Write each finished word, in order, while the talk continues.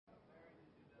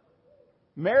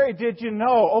Mary, did you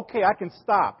know? Okay, I can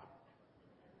stop.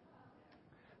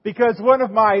 Because one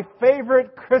of my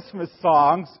favorite Christmas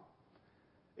songs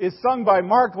is sung by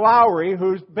Mark Lowry,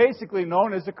 who's basically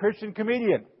known as a Christian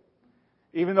comedian.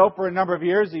 Even though for a number of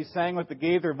years he sang with the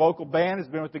Gaither Vocal Band, has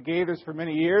been with the Gaithers for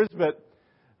many years, but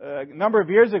a number of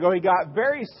years ago he got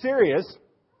very serious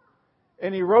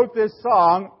and he wrote this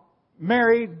song,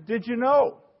 Mary, Did You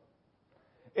Know?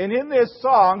 And in this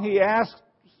song he asked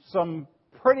some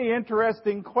pretty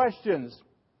interesting questions.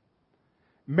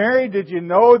 Mary, did you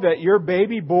know that your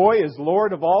baby boy is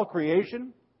Lord of all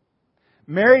creation?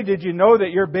 Mary, did you know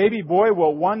that your baby boy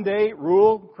will one day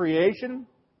rule creation?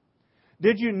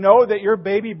 Did you know that your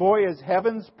baby boy is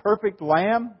heaven's perfect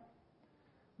lamb?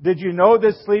 Did you know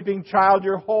this sleeping child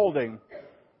you're holding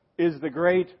is the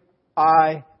great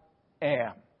I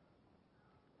am?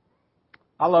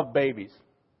 I love babies.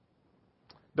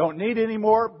 Don't need any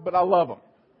more, but I love them.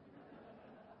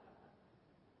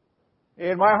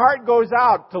 And my heart goes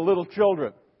out to little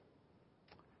children.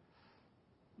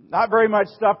 Not very much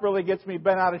stuff really gets me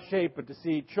bent out of shape, but to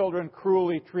see children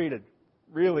cruelly treated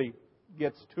really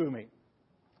gets to me.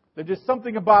 There's just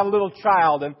something about a little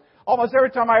child, and almost every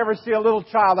time I ever see a little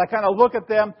child, I kind of look at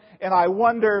them and I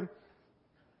wonder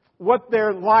what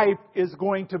their life is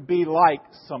going to be like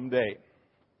someday.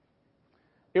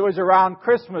 It was around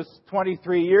Christmas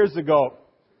 23 years ago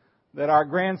that our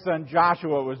grandson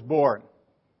Joshua was born,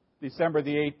 December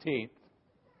the 18th.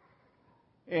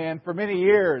 And for many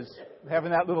years,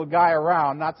 having that little guy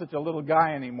around, not such a little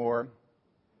guy anymore,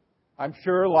 I'm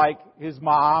sure like his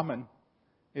mom and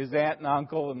his aunt and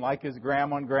uncle and like his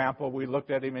grandma and grandpa, we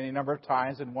looked at him any number of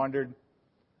times and wondered,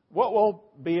 what will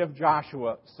be of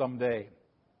Joshua someday?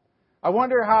 I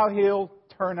wonder how he'll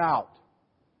turn out.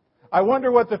 I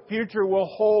wonder what the future will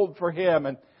hold for him.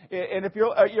 And if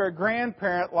you're a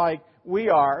grandparent like we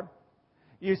are,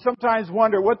 you sometimes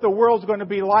wonder what the world's going to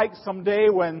be like someday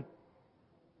when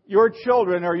your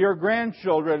children or your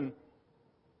grandchildren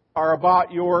are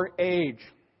about your age.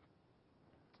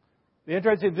 The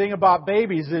interesting thing about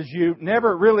babies is you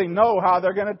never really know how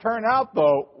they're going to turn out,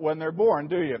 though, when they're born,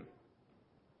 do you?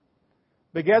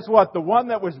 But guess what? The one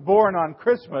that was born on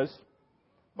Christmas,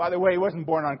 by the way, he wasn't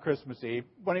born on Christmas Eve.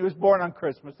 When he was born on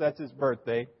Christmas, that's his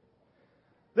birthday.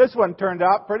 This one turned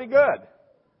out pretty good.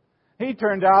 He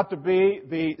turned out to be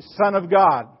the Son of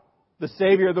God, the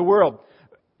Savior of the world.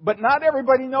 But not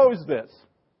everybody knows this.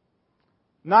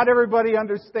 Not everybody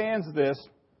understands this.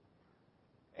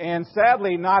 And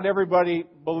sadly, not everybody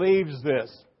believes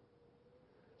this.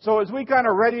 So as we kind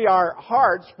of ready our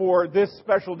hearts for this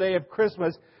special day of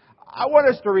Christmas, I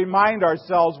want us to remind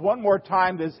ourselves one more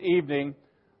time this evening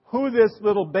who this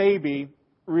little baby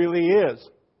really is.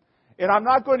 And I'm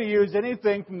not going to use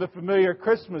anything from the familiar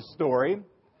Christmas story,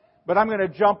 but I'm going to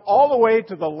jump all the way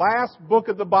to the last book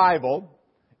of the Bible,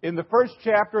 in the first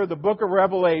chapter of the book of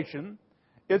Revelation.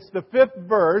 It's the 5th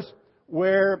verse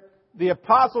where the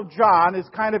Apostle John is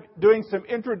kind of doing some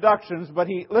introductions, but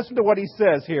listen to what he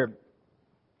says here.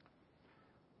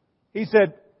 He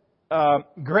said,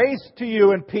 grace to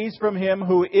you and peace from Him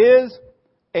who is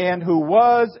and who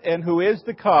was and who is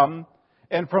to come,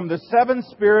 and from the 7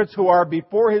 spirits who are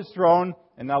before His throne,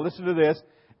 and now listen to this,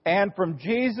 and from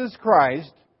Jesus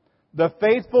Christ, the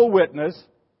faithful witness,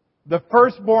 the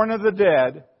firstborn of the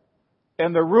dead,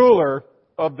 and the ruler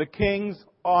of the kings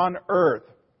on earth.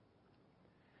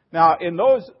 Now, in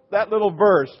that little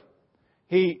verse,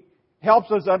 he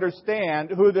helps us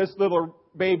understand who this little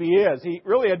baby is. He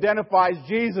really identifies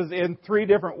Jesus in 3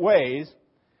 different ways.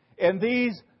 And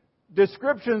these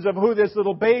descriptions of who this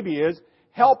little baby is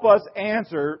help us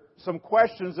answer some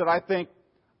questions that I think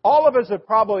all of us have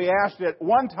probably asked at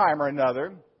one time or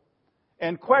another,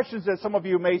 and questions that some of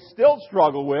you may still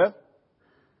struggle with.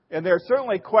 And there are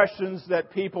certainly questions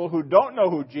that people who don't know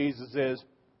who Jesus is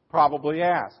probably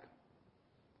ask.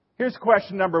 Here's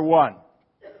question number 1.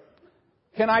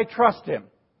 Can I trust Him?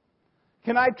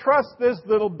 Can I trust this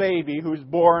little baby who's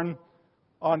born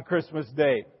on Christmas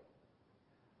Day?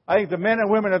 I think the men and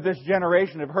women of this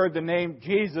generation have heard the name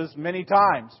Jesus many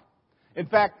times. In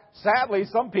fact, sadly,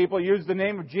 some people use the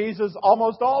name of Jesus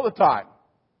almost all the time.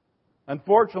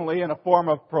 Unfortunately, in a form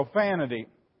of profanity.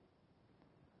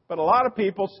 But a lot of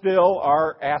people still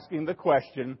are asking the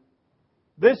question,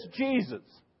 this Jesus,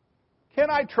 can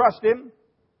I trust Him?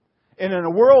 And in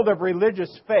a world of religious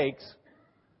fakes,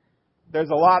 there's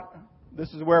a lot,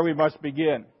 this is where we must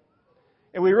begin.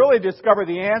 And we really discover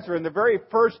the answer in the very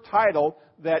first title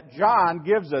that John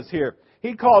gives us here.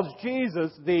 He calls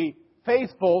Jesus the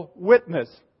faithful witness.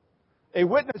 A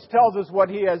witness tells us what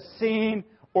he has seen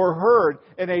or heard,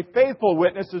 and a faithful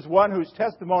witness is one whose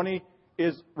testimony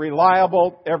is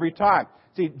reliable every time.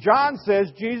 See, John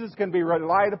says Jesus can be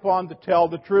relied upon to tell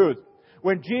the truth.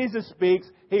 When Jesus speaks,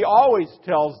 He always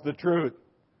tells the truth.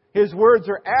 His words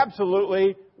are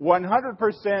absolutely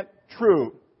 100%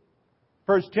 true.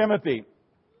 1 Timothy,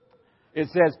 it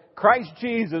says, Christ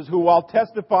Jesus, who while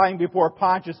testifying before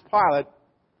Pontius Pilate,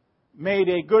 made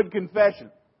a good confession.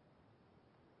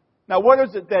 Now, what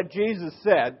is it that Jesus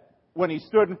said when He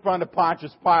stood in front of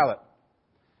Pontius Pilate?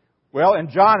 Well, in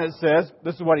John it says,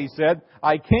 this is what He said,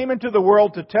 I came into the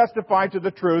world to testify to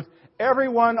the truth.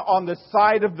 Everyone on the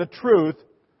side of the truth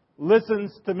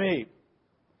listens to me.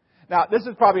 Now, this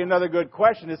is probably another good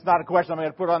question. It's not a question I'm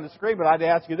going to put on the screen, but I'd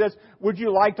ask you this. Would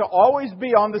you like to always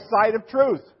be on the side of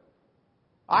truth?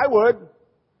 I would.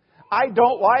 I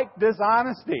don't like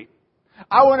dishonesty.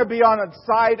 I want to be on the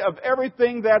side of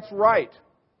everything that's right.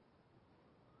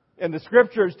 And the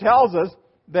Scriptures tells us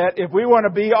that if we want to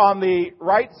be on the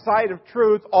right side of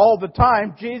truth all the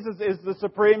time, Jesus is the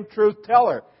supreme truth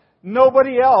teller.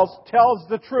 Nobody else tells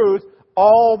the truth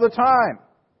all the time.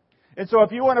 And so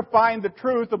if you want to find the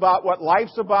truth about what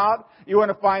life's about, you want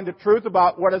to find the truth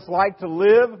about what it's like to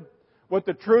live, what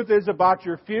the truth is about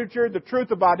your future, the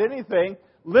truth about anything,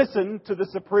 listen to the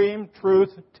supreme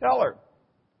truth teller.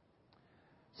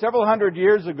 Several hundred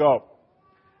years ago,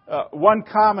 one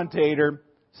commentator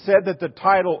said that the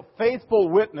title Faithful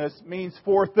Witness means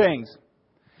four things.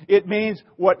 It means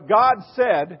what God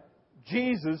said,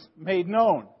 Jesus made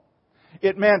known.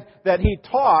 It meant that He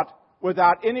taught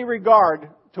without any regard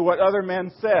to what other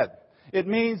men said. It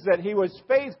means that He was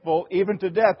faithful even to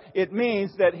death. It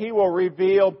means that He will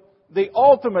reveal the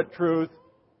ultimate truth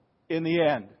in the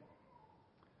end.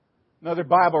 Another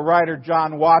Bible writer,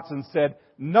 John Watson, said,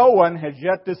 no one has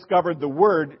yet discovered the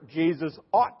word Jesus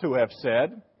ought to have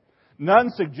said. None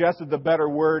suggested the better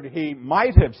word He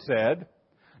might have said.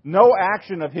 No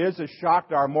action of His has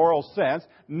shocked our moral sense.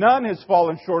 None has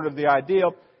fallen short of the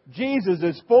ideal. Jesus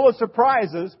is full of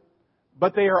surprises,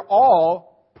 but they are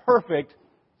all perfect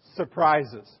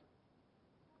surprises.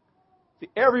 See,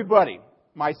 everybody,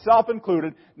 myself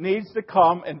included, needs to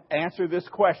come and answer this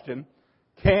question,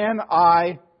 can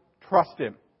I trust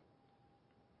Him?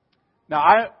 Now,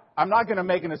 I'm not going to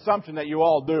make an assumption that you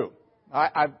all do.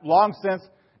 I've long since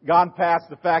gone past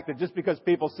the fact that just because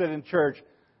people sit in church,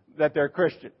 that they're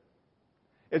Christian.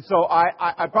 And so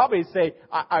I probably say,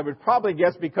 I would probably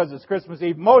guess because it's Christmas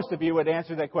Eve, most of you would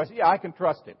answer that question, yeah, I can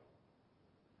trust Him.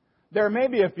 There may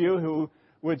be a few who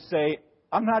would say,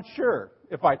 I'm not sure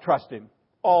if I trust Him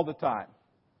all the time.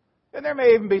 And there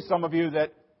may even be some of you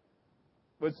that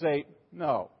would say,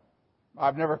 no,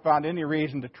 I've never found any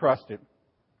reason to trust Him.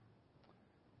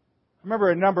 I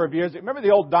remember a number of years ago, remember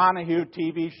the old Donahue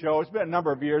TV show? It's been a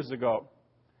number of years ago.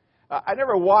 I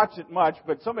never watched it much,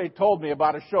 but somebody told me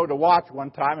about a show to watch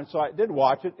one time, and so I did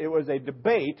watch it. It was a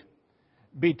debate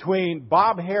between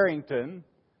Bob Harrington,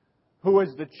 who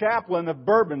was the chaplain of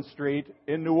Bourbon Street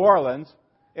in New Orleans,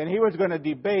 and he was going to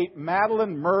debate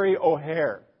Madalyn Murray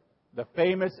O'Hair, the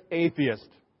famous atheist.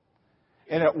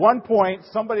 And at one point,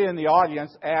 somebody in the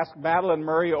audience asked Madalyn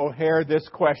Murray O'Hair this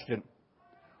question: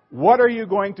 what are you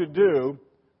going to do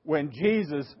when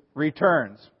Jesus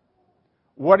returns?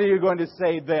 What are you going to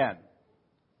say then?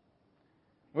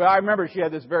 Well, I remember she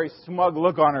had this very smug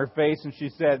look on her face, and she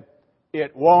said,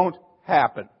 it won't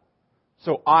happen,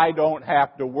 so I don't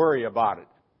have to worry about it.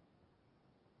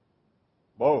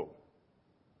 Whoa.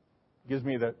 Gives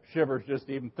me the shivers just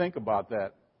to even think about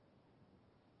that.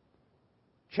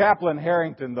 Chaplain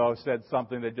Harrington, though, said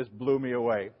something that just blew me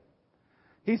away.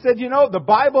 He said, you know, the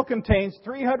Bible contains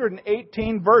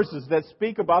 318 verses that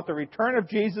speak about the return of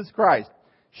Jesus Christ.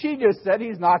 She just said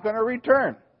He's not going to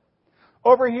return.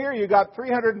 Over here you got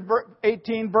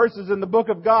 318 verses in the book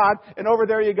of God, and over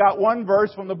there you got one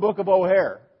verse from the book of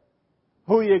O'Hare.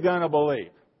 Who are you going to believe?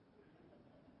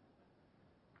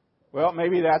 Well,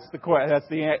 maybe that's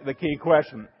the key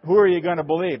question. Who are you going to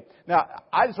believe? Now,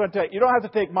 I just want to tell you, you don't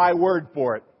have to take my word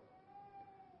for it.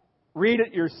 Read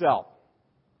it yourself.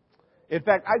 In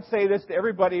fact, I'd say this to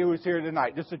everybody who is here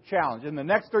tonight, just a challenge. In the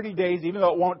next 30 days, even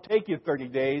though it won't take you 30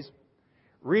 days,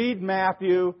 read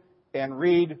Matthew and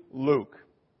read Luke.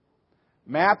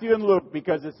 Matthew and Luke,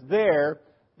 because it's there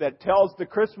that tells the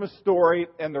Christmas story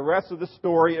and the rest of the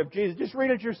story of Jesus. Just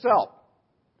read it yourself.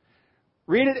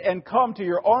 Read it and come to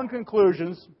your own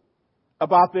conclusions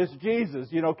about this Jesus.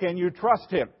 You know, can you trust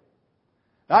Him?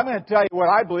 Now, I'm going to tell you what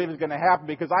I believe is going to happen,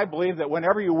 because I believe that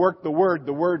whenever you work the Word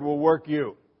will work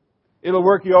you. It'll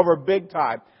work you over big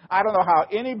time. I don't know how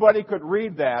anybody could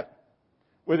read that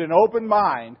with an open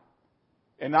mind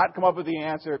and not come up with the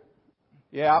answer,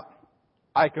 yeah,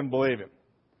 I can believe Him.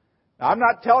 Now, I'm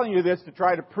not telling you this to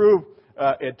try to prove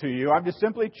it to you. I'm just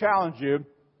simply challenging you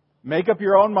Make up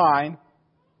your own mind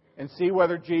and see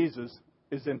whether Jesus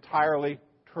is entirely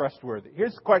trustworthy.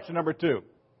 Here's question number 2.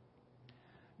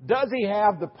 Does He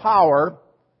have the power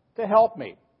to help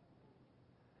me?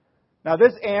 Now,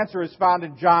 this answer is found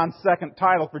in John's second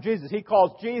title for Jesus. He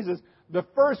calls Jesus the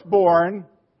firstborn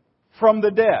from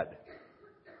the dead.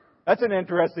 That's an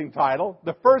interesting title,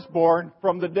 the firstborn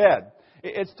from the dead.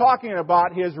 It's talking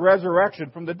about His resurrection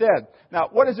from the dead. Now,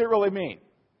 what does it really mean?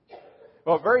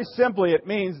 Well, very simply, it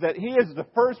means that He is the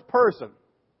first person.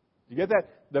 You get that?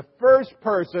 The first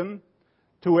person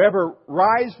to ever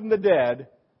rise from the dead,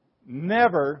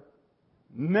 never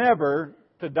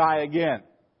to die again.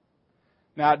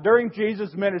 Now, during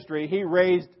Jesus' ministry, He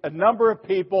raised a number of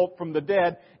people from the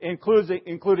dead,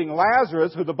 including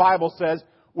Lazarus, who the Bible says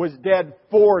was dead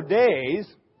 4 days.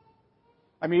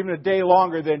 I mean, even a day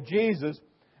longer than Jesus.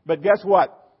 But guess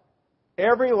what?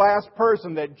 Every last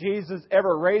person that Jesus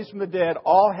ever raised from the dead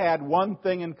all had one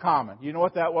thing in common. You know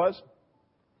what that was?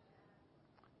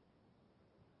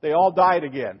 They all died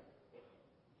again.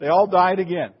 They all died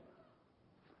again.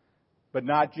 But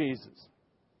not Jesus.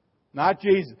 Not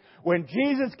Jesus. When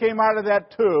Jesus came out of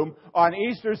that tomb on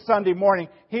Easter Sunday morning,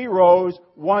 He rose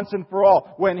once and for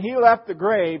all. When He left the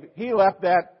grave, He left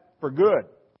that for good.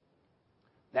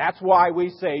 That's why we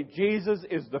say Jesus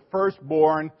is the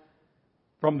firstborn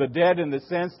from the dead, in the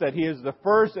sense that He is the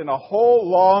first in a whole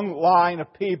long line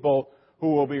of people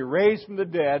who will be raised from the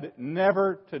dead,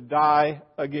 never to die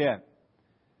again.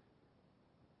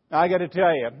 Now, I got to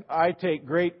tell you, I take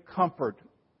great comfort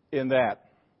in that.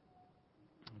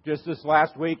 Just this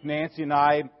last week, Nancy and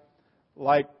I,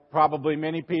 like probably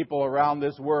many people around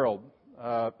this world,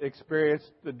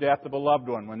 experienced the death of a loved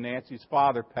one when Nancy's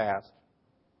father passed.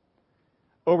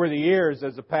 Over the years,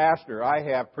 as a pastor, I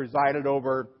have presided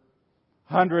over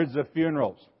hundreds of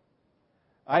funerals.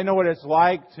 I know what it's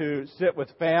like to sit with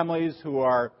families who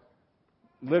are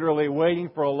literally waiting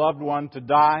for a loved one to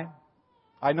die.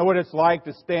 I know what it's like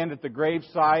to stand at the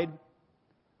graveside.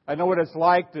 I know what it's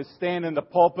like to stand in the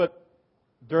pulpit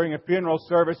during a funeral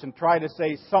service and try to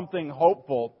say something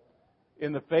hopeful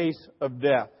in the face of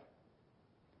death.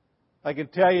 I can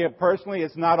tell you personally,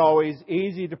 it's not always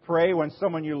easy to pray when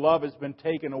someone you love has been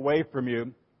taken away from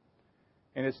you.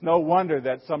 And it's no wonder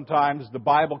that sometimes the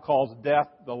Bible calls death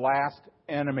the last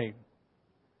enemy.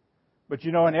 But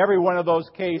you know, in every one of those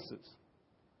cases,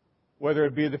 whether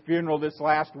it be the funeral this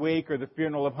last week or the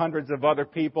funeral of hundreds of other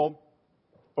people,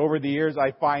 over the years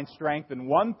I find strength in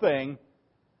one thing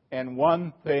and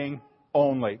one thing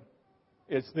only.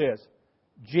 It's this: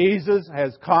 Jesus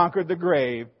has conquered the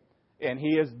grave, and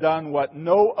He has done what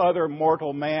no other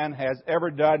mortal man has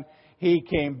ever done. He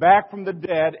came back from the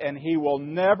dead, and He will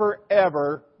never,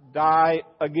 ever die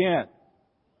again.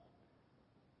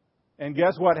 And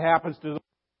guess what happens to the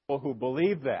people who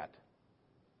believe that?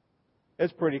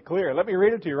 It's pretty clear. Let me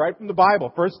read it to you right from the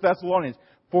Bible. 1 Thessalonians.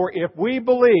 For if we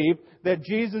believe that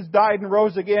Jesus died and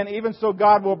rose again, even so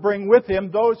God will bring with Him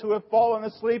those who have fallen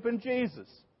asleep in Jesus.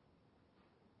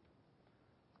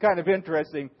 It's kind of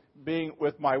interesting being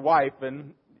with my wife,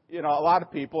 and you know, a lot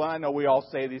of people, and I know we all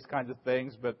say these kinds of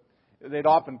things, but they'd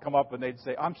often come up and they'd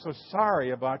say, "I'm so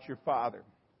sorry about your father."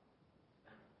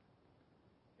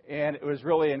 And it was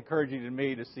really encouraging to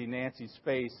me to see Nancy's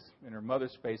face and her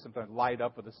mother's face sometimes light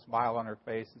up with a smile on her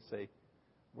face and say,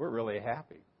 "We're really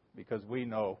happy because we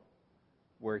know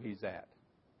where he's at."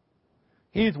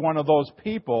 He's one of those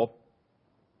people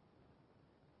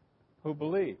who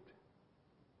believed.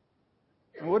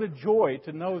 And what a joy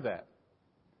to know that.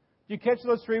 Do you catch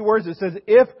those three words? It says,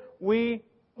 if we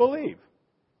believe.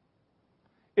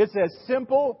 It's as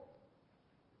simple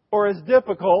or as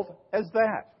difficult as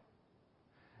that.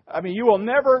 I mean, you will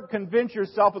never convince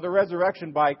yourself of the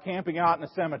resurrection by camping out in a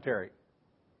cemetery.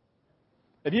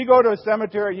 If you go to a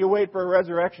cemetery and you wait for a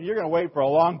resurrection, you're going to wait for a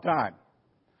long time.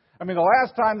 I mean, the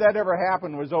last time that ever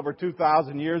happened was over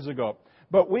 2,000 years ago.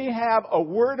 But we have a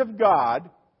Word of God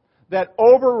that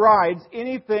overrides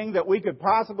anything that we could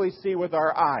possibly see with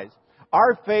our eyes.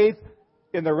 Our faith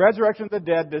in the resurrection of the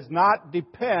dead does not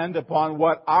depend upon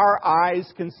what our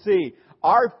eyes can see.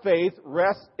 Our faith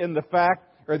rests in the fact,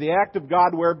 or the act of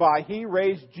God whereby He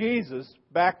raised Jesus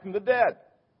back from the dead.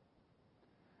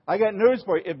 I got news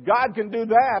for you. If God can do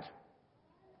that,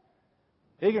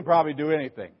 He can probably do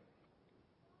anything.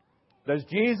 Does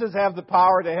Jesus have the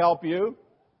power to help you?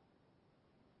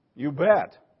 You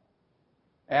bet.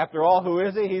 After all, who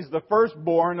is He? He's the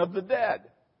firstborn of the dead.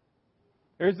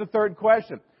 Here's the third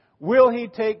question. Will He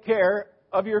take care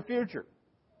of your future?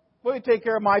 Will He take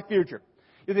care of my future?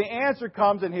 The answer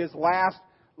comes in His last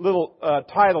little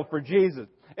title for Jesus.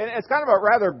 And it's kind of a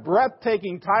rather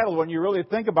breathtaking title when you really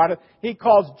think about it. He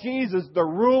calls Jesus the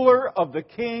ruler of the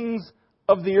kings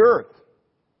of the earth.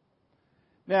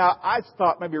 Now, I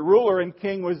thought maybe ruler and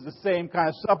king was the same kind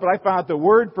of stuff, but I found out the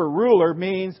word for ruler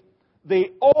means the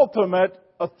ultimate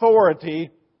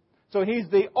authority. So He's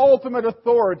the ultimate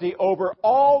authority over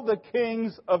all the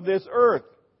kings of this earth.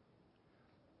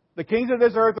 The kings of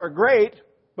this earth are great,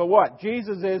 but what?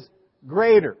 Jesus is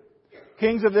greater.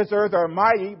 Kings of this earth are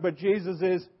mighty, but Jesus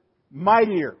is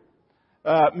mightier.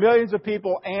 Millions of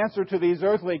people answer to these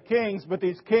earthly kings, but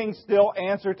these kings still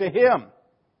answer to Him.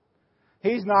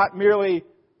 He's not merely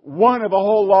one of a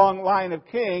whole long line of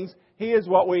kings. He is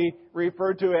what we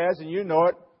refer to as, and you know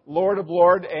it, Lord of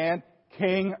Lords and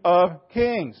King of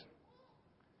Kings.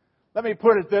 Let me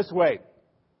put it this way.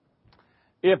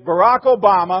 If Barack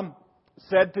Obama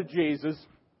said to Jesus,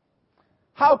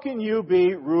 "How can you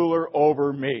be ruler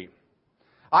over me?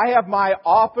 I have my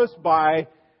office by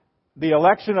the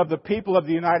election of the people of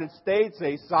the United States,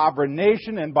 a sovereign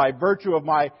nation, and by virtue of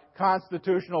my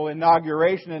constitutional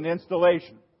inauguration and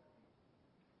installation."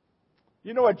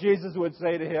 You know what Jesus would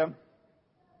say to him?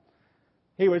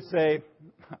 He would say,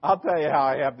 "I'll tell you how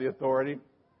I have the authority.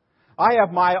 I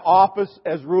have my office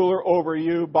as ruler over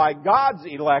you by God's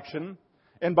election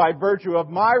and by virtue of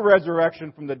my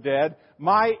resurrection from the dead,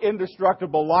 my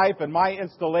indestructible life, and my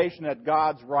installation at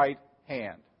God's right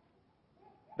hand.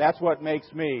 That's what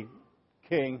makes me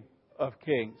King of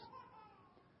Kings."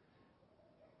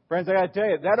 Friends, I got to tell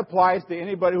you, that applies to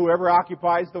anybody who ever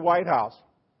occupies the White House.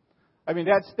 I mean,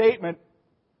 that statement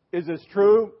is as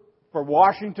true for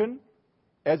Washington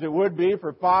as it would be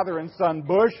for father and son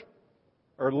Bush,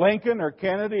 or Lincoln, or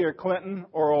Kennedy, or Clinton,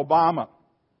 or Obama.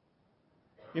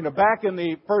 You know, back in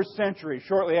the first century,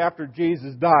 shortly after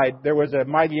Jesus died, there was a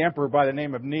mighty emperor by the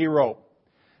name of Nero.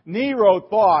 Nero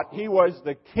thought he was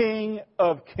the King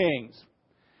of Kings.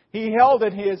 He held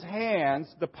in his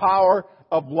hands the power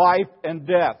of life and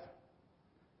death.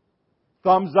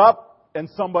 Thumbs up, and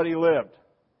somebody lived.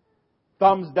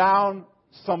 Thumbs down,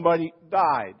 somebody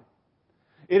died.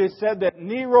 It is said that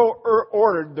Nero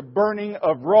ordered the burning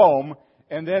of Rome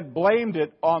and then blamed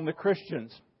it on the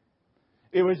Christians.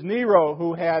 It was Nero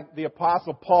who had the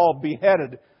Apostle Paul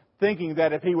beheaded, thinking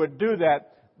that if he would do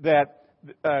that,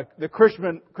 the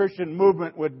Christian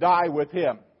movement would die with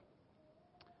him.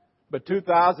 But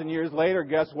 2,000 years later,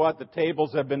 guess what? The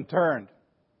tables have been turned.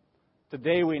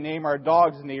 Today we name our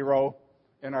dogs Nero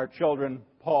and our children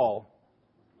Paul.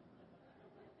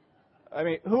 I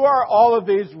mean, who are all of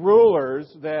these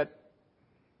rulers that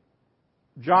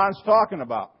John's talking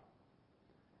about?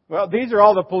 Well, these are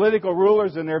all the political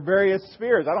rulers in their various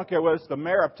spheres. I don't care whether it's the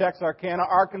mayor of Texarkana,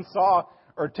 Arkansas,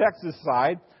 or Texas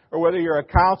side, or whether you're a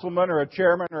councilman or a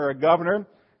chairman or a governor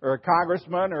or a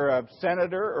congressman or a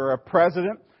senator or a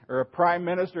president or a prime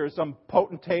minister or some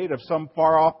potentate of some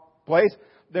far-off place.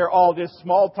 They're all just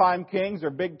small-time kings or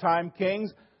big-time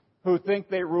kings who think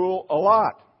they rule a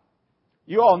lot.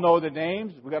 You all know the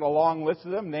names. We've got a long list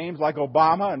of them. Names like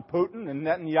Obama and Putin and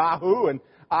Netanyahu and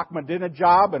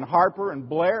Ahmadinejad and Harper and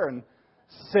Blair and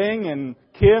Singh and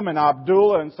Kim and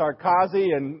Abdullah and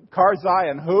Sarkozy and Karzai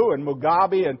and Hu and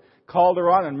Mugabe and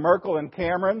Calderon and Merkel and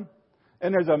Cameron.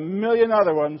 And there's a million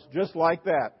other ones just like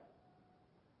that.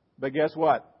 But guess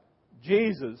what?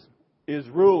 Jesus is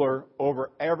ruler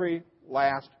over every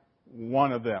last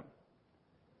one of them.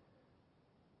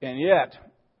 And yet,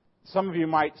 some of you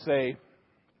might say,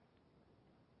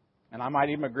 and I might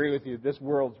even agree with you, this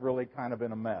world's really kind of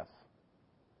in a mess.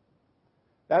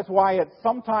 That's why it's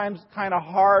sometimes kind of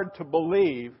hard to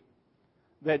believe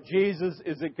that Jesus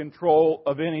is in control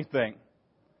of anything.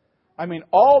 I mean,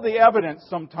 all the evidence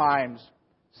sometimes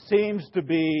seems to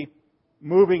be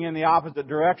moving in the opposite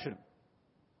direction.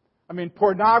 I mean,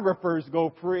 pornographers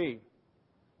go free.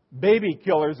 Baby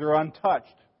killers are untouched.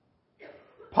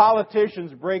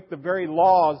 Politicians break the very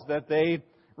laws that they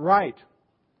write.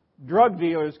 Drug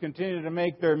dealers continue to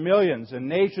make their millions, and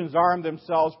nations arm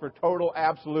themselves for total,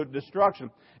 absolute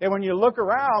destruction. And when you look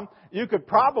around, you could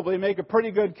probably make a pretty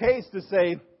good case to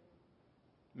say,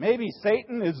 maybe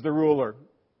Satan is the ruler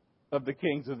of the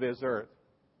kings of this earth.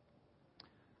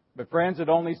 But friends, it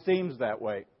only seems that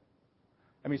way.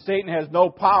 I mean, Satan has no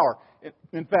power.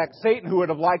 In fact, Satan, who would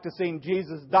have liked to see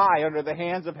Jesus die under the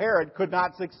hands of Herod, could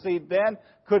not succeed then,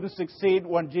 couldn't succeed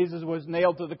when Jesus was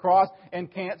nailed to the cross,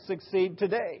 and can't succeed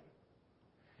today.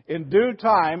 In due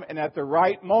time and at the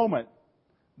right moment,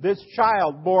 this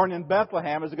child born in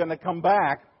Bethlehem is going to come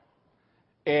back,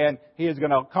 and he is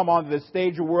going to come onto the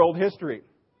stage of world history.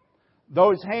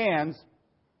 Those hands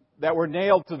that were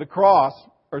nailed to the cross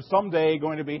are someday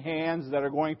going to be hands that are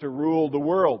going to rule the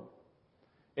world.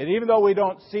 And even though we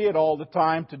don't see it all the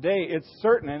time today, it's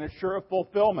certain and it's sure of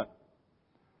fulfillment.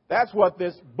 That's what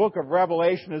this book of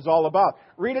Revelation is all about.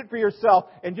 Read it for yourself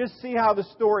and just see how the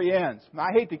story ends. Now,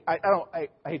 I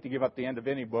hate to give up the end of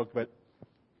any book, but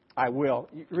I will.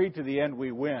 You read to the end,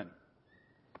 we win.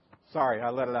 Sorry, I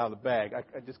let it out of the bag.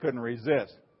 I just couldn't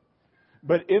resist.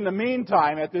 But in the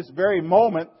meantime, at this very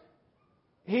moment,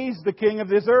 He's the king of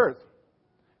this earth.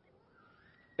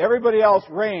 Everybody else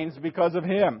reigns because of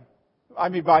Him. I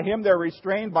mean, by Him they're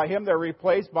restrained, by Him they're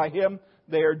replaced, by Him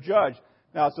they are judged.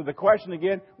 Now, so the question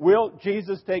again, will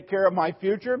Jesus take care of my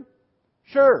future?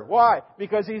 Sure. Why?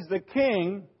 Because He's the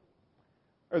king,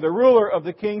 or the ruler of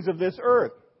the kings of this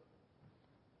earth.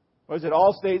 Was it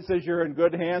Allstate says you're in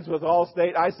good hands with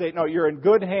Allstate? I say, no, you're in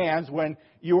good hands when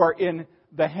you are in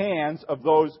the hands of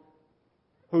those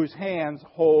whose hands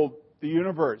hold the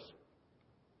universe.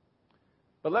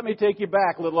 But let me take you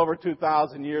back a little over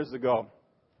 2,000 years ago.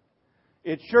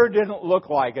 It sure didn't look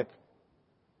like it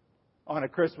on a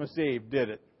Christmas Eve, did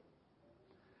it?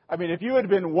 I mean, if you had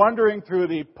been wandering through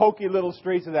the poky little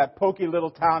streets of that poky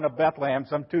little town of Bethlehem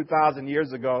some 2,000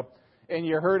 years ago, and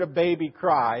you heard a baby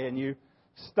cry, and you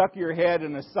stuck your head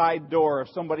in the side door of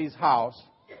somebody's house,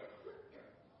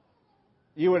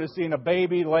 you would have seen a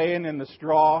baby laying in the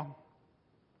straw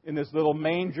in this little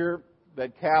manger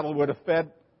that cattle would have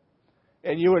fed,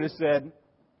 and you would have said,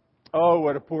 oh,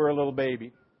 what a poor little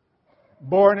baby.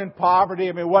 Born in poverty,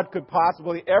 I mean, what could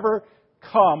possibly ever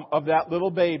come of that little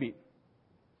baby?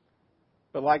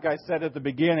 But like I said at the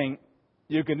beginning,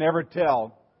 you can never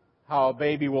tell how a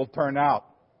baby will turn out.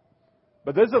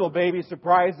 But this little baby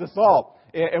surprised us all.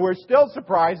 And we're still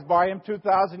surprised by him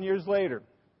 2,000 years later.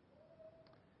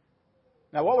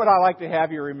 Now, what would I like to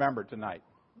have you remember tonight?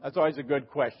 That's always a good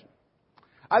question.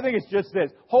 I think it's just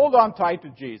this. Hold on tight to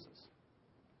Jesus.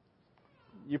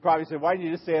 You probably said, why didn't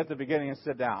you just say it at the beginning and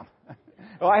sit down?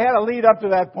 Well, I had to lead up to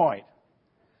that point.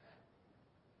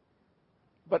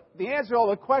 But the answer to all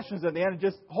the questions at the end is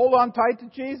just hold on tight to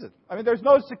Jesus. I mean, there's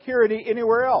no security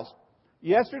anywhere else.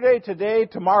 Yesterday, today,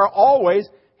 tomorrow, always,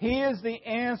 He is the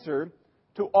answer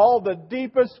to all the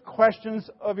deepest questions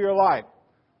of your life.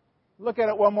 Look at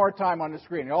it one more time on the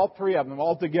screen, all three of them,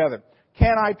 all together.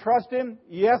 Can I trust Him?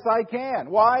 Yes, I can.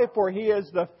 Why? For He is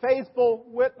the faithful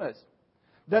witness.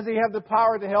 Does He have the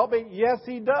power to help me? Yes,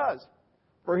 He does.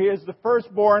 For He is the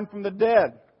firstborn from the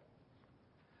dead.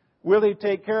 Will He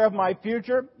take care of my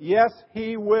future? Yes,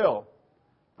 He will.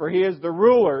 For He is the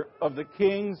ruler of the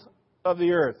kings of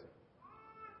the earth.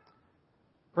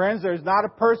 Friends, there's not a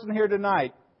person here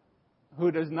tonight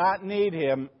who does not need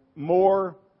Him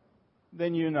more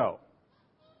than you know.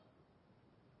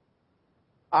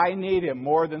 I need Him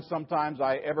more than sometimes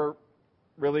I ever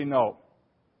really know.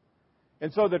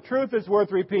 And so the truth is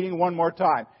worth repeating one more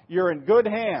time. You're in good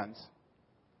hands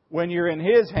when you're in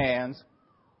His hands,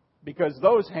 because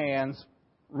those hands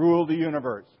rule the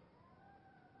universe.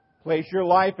 Place your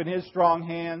life in His strong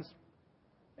hands,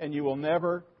 and you will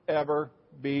never, ever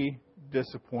be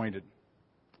disappointed.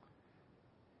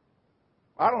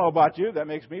 I don't know about you, that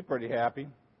makes me pretty happy.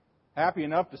 Happy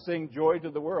enough to sing joy to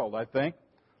the world, I think.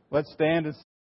 Let's stand and